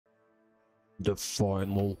The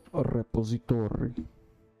final repository.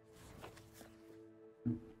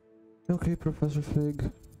 Okay, Professor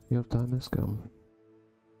Fig, your time has come.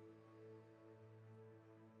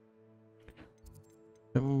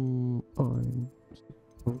 Am I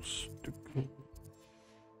supposed to go?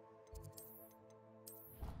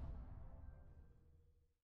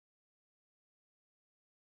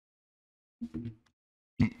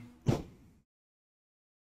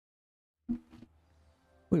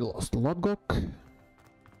 We lost Logok.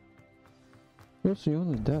 Where's the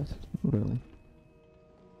only death, really?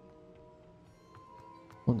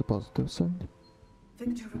 On the positive side.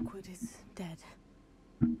 Victor Rookwood is dead.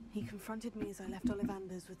 He confronted me as I left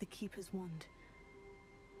Ollivander's with the Keeper's wand.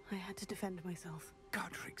 I had to defend myself.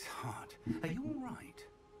 Godric's heart, are you all right?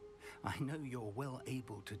 I know you're well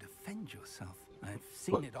able to defend yourself. I've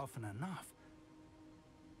seen it often enough.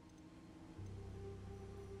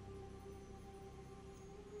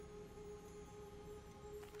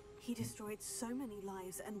 He destroyed so many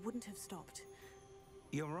lives and wouldn't have stopped.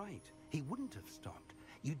 You're right. He wouldn't have stopped.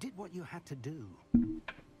 You did what you had to do.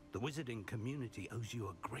 The wizarding community owes you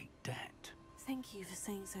a great debt. Thank you for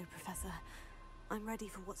saying so, Professor. I'm ready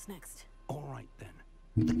for what's next. All right, then.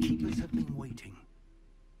 The Keepers have been waiting.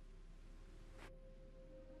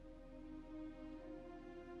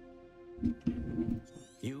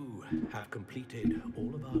 You have completed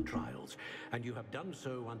all of our trials, and you have done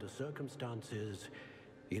so under circumstances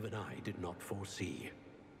even I did not foresee.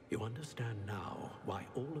 You understand now why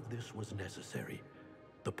all of this was necessary.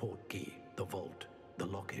 The portkey, the vault, the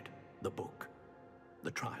locket, the book,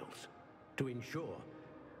 the trials. To ensure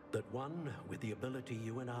that one with the ability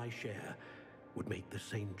you and I share would make the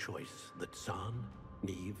same choice that San,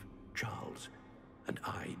 Neve, Charles, and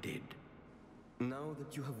I did. Now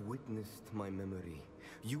that you have witnessed my memory,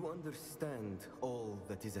 you understand all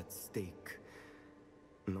that is at stake.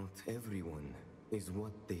 Not everyone is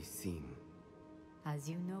what they seem. As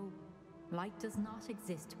you know, light does not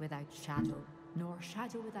exist without shadow, nor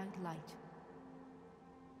shadow without light.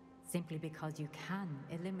 Simply because you can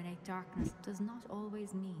eliminate darkness does not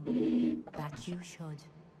always mean that you should.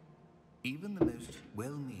 Even the most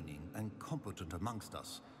well-meaning and competent amongst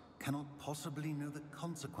us cannot possibly know the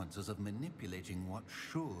consequences of manipulating what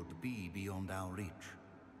should be beyond our reach.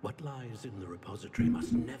 What lies in the repository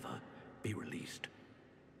must never be released.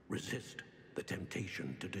 Resist the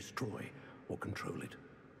temptation to destroy or control it.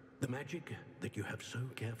 The magic that you have so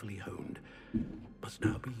carefully honed must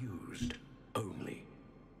now be used only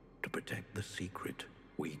to protect the secret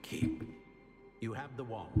we keep. You have the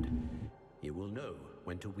wand. You will know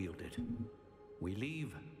when to wield it. We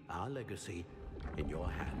leave our legacy in your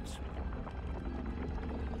hands.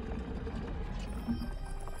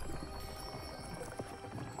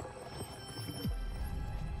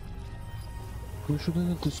 We shouldn't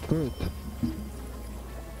have destroyed. Must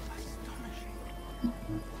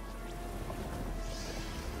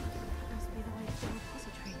be the way to the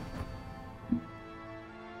repository.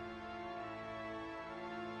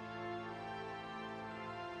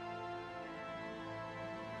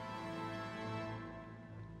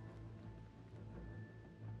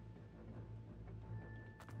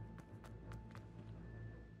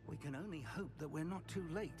 We can only hope that we're not too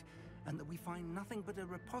late, and that we find nothing but a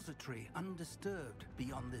repository undisturbed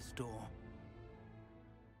beyond this door.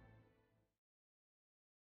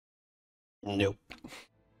 Nope.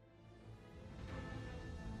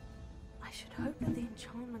 I should hope that the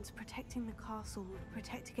enchantments protecting the castle will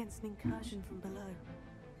protect against an incursion from below.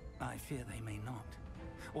 I fear they may not.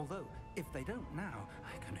 Although, if they don't now,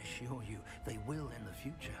 I can assure you they will in the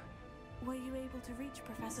future. Were you able to reach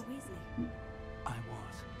Professor Weasley? I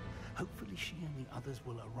was. Hopefully she and the others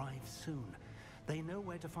will arrive soon. They know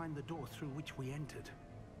where to find the door through which we entered.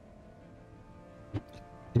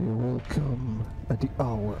 They will come at the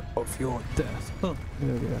hour of your death. Oh,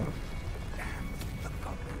 there we are. Damn the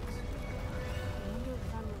goblins. I wonder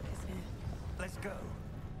if Ranrok is here. Let's go.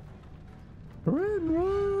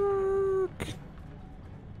 Ranrok!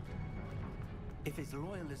 If his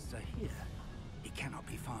loyalists are here, he cannot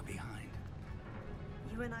be far behind.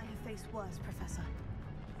 You and I have faced worse, Professor.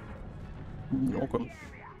 Welcome.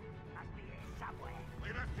 We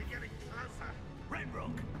must be getting closer.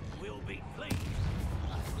 Ranrok will be pleased.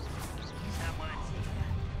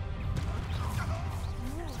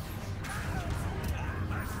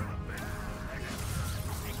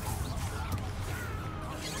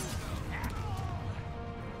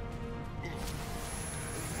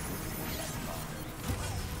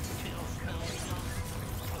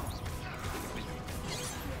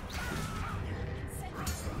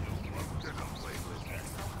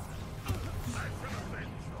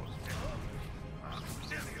 I'll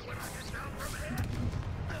kill you when I get down.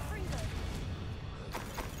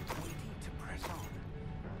 We need to press on.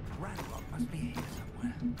 Ranrok must be here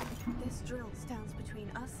somewhere. This drill stands between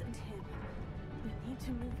us and him. We need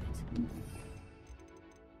to move it.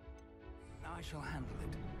 I shall handle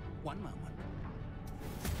it. One moment.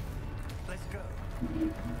 Let's go.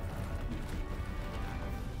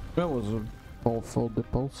 That was a powerful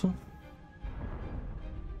depulsor.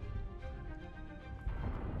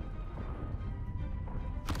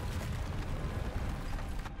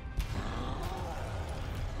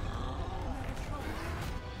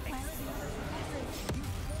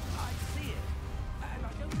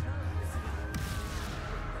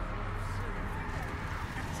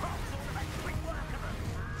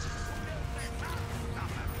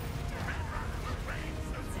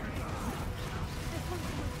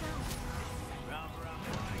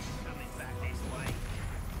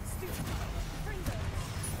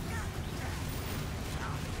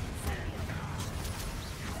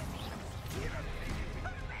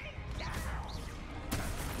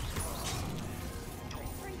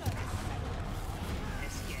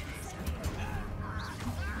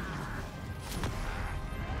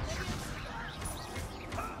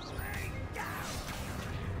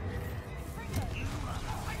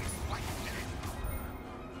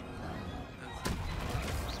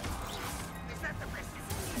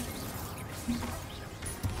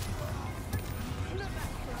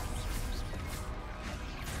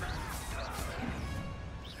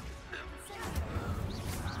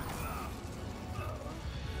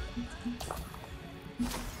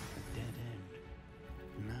 Dead end.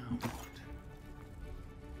 Now what?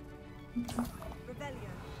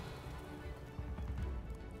 Rebellion.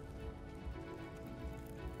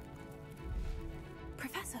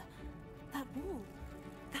 Professor, that wall.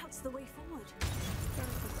 That's the way forward.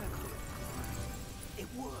 It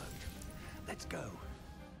worked. Let's go.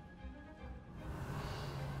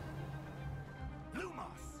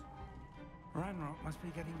 Lumos! Ranrok must be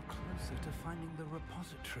getting closer to finding the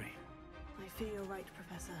repository. I fear you're right,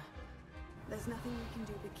 Professor. There's nothing we can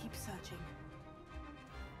do but keep searching.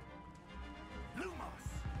 Lumos!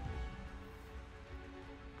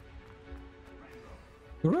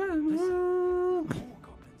 Ranrok! More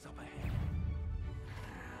goblins up ahead.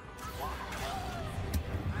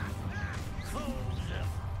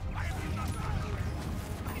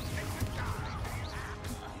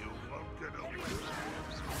 You won't get away.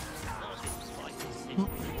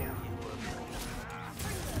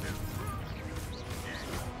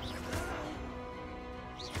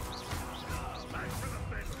 Back to the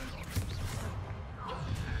base.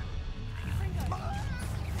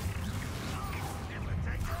 Never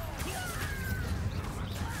take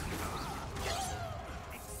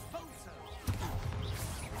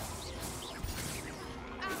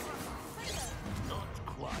Not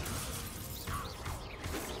quite. Not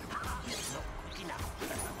quick enough.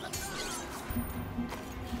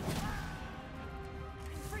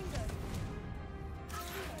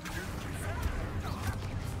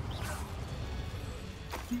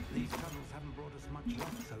 These tunnels haven't brought us much luck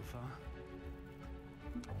so far.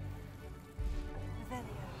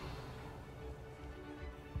 Revelio.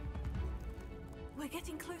 We're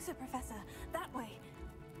getting closer, Professor. That way.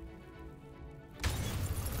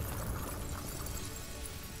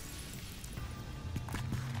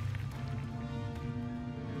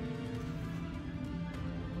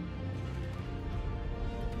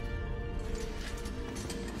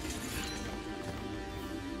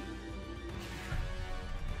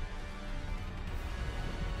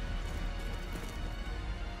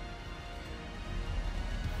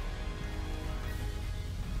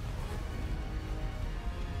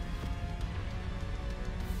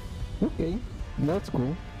 Okay, that's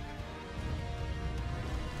cool.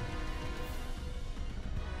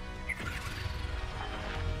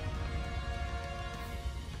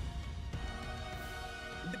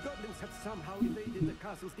 The goblins have somehow evaded the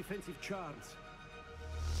castle's defensive charms.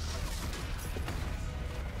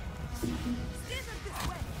 Steer them this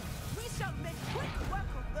way. We shall make quick work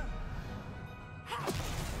of them.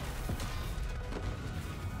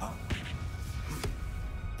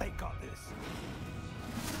 They got this.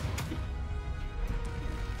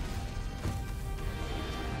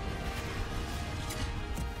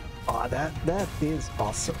 Oh, that is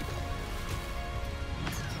awesome.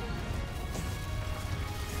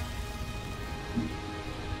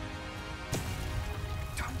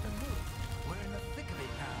 Time to move. We're in the thick of it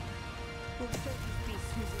now. We'll show these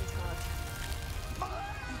beasts who's in charge. The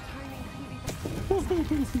timing couldn't be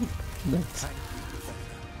better. Nice. Thank you, Professor.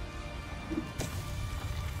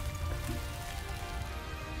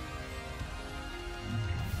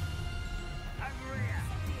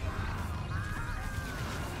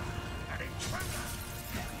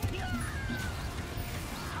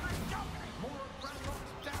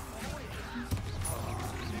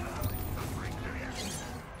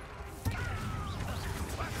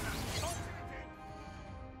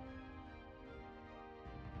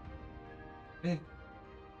 Hey.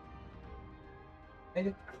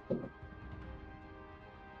 Hey.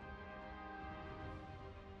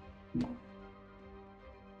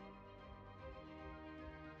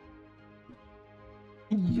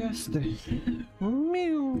 Jeste.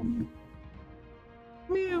 Miu.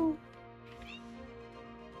 Miu.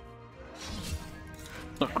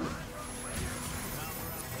 Look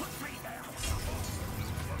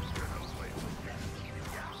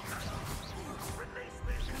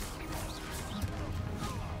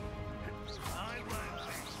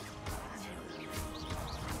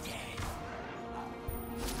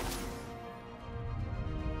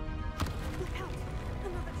out!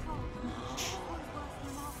 Another troll. This one's worse than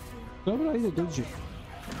the last two. Dobra, idę do ciebie.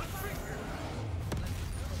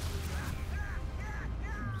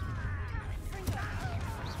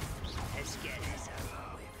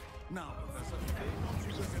 Now, Professor, aren't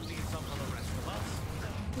you going to leave some for the rest of us?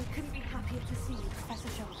 We couldn't be happier to see you, Professor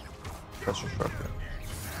Sharp. Professor Sharp.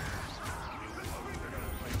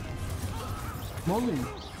 Molly.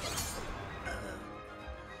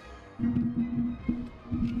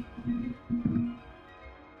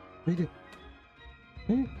 Haydi.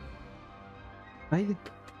 Hey. Haydi.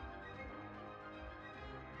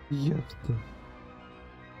 Yaptı.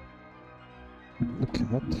 Look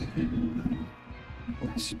at that.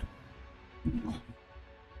 What's it?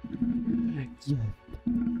 Yeah. Gdzie?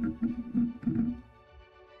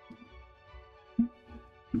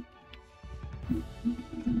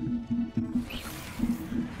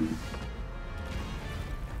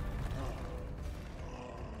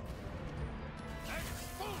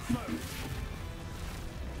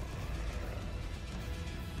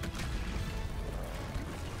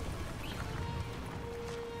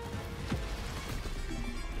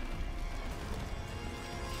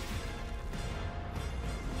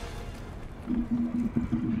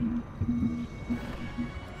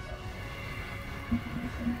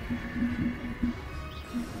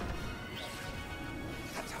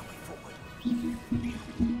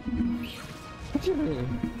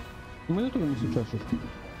 У меня тоже не сейчас.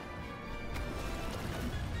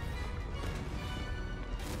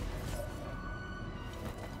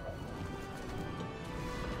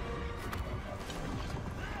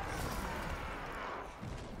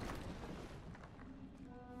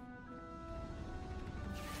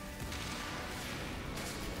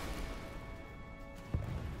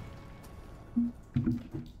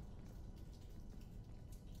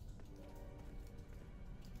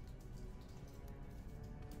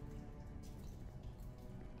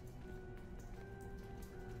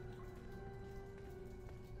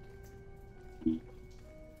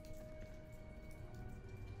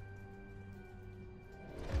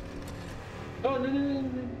 Oh, no.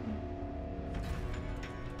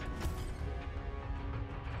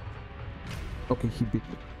 Okay, he beat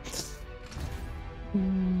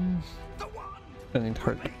me. That ain't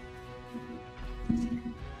hard.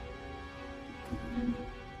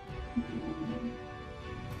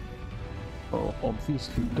 Oh,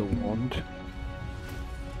 obviously the wand.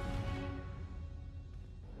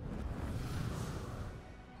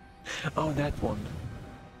 Oh, that one.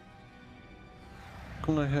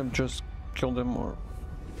 Couldn't I have just killed him or...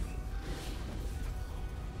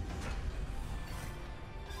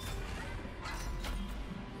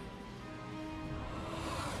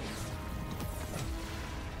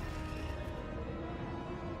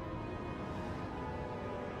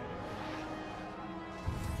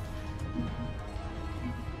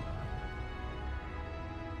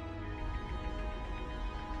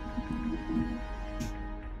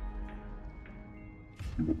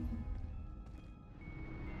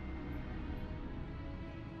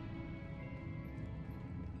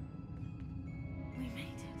 We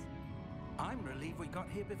made it. I'm relieved we got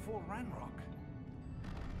here before Ranrok.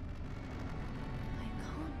 I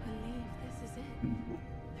can't believe this is it.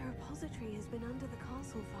 The repository has been under the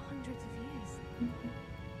castle for hundreds of years.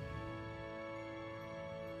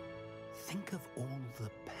 Think of all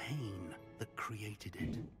the pain that created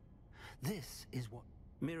it. This is what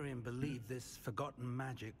Miriam believed this forgotten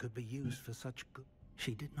magic could be used for such good.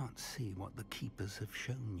 She did not see what the Keepers have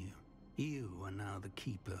shown you. You are now the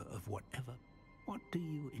Keeper of whatever. What do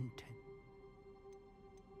you intend?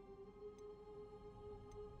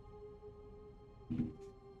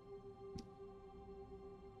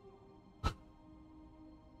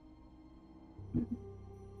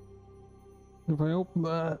 If I open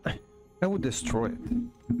I would destroy it.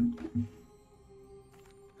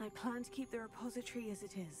 I plan to keep the repository as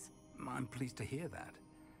it is. I'm pleased to hear that.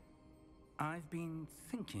 I've been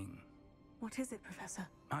thinking. What is it, Professor?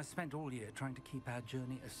 I spent all year trying to keep our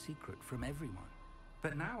journey a secret from everyone.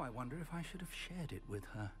 But now I wonder if I should have shared it with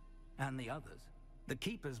her. And the others. The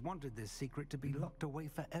Keepers wanted this secret to be locked away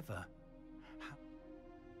forever.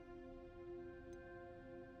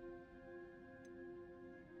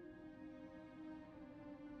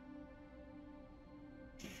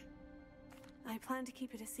 I plan to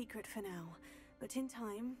keep it a secret for now, but in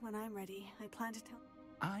time, when I'm ready, I plan to tell...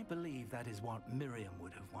 I believe that is what Miriam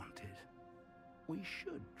would have wanted. We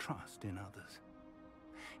should trust in others.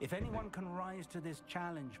 If anyone can rise to this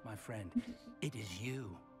challenge, my friend, it is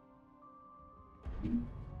you.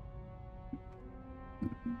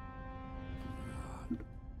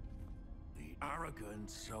 The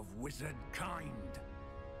arrogance of wizard kind.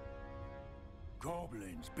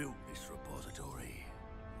 Goblins built this repository.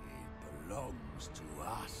 It belongs to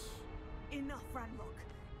us. Enough, Ranrok.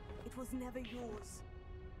 It was never yours.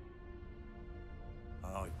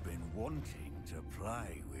 I've been wanting to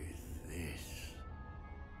play with this.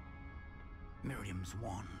 Miriam's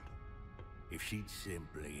wand. If she'd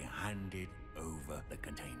simply handed over the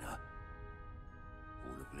container,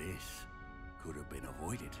 all of this could have been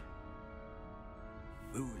avoided.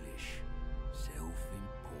 Foolish,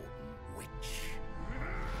 self-important witch.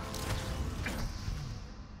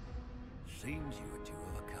 Seems you were two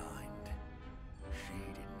of a kind. She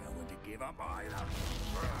didn't know when to give up either.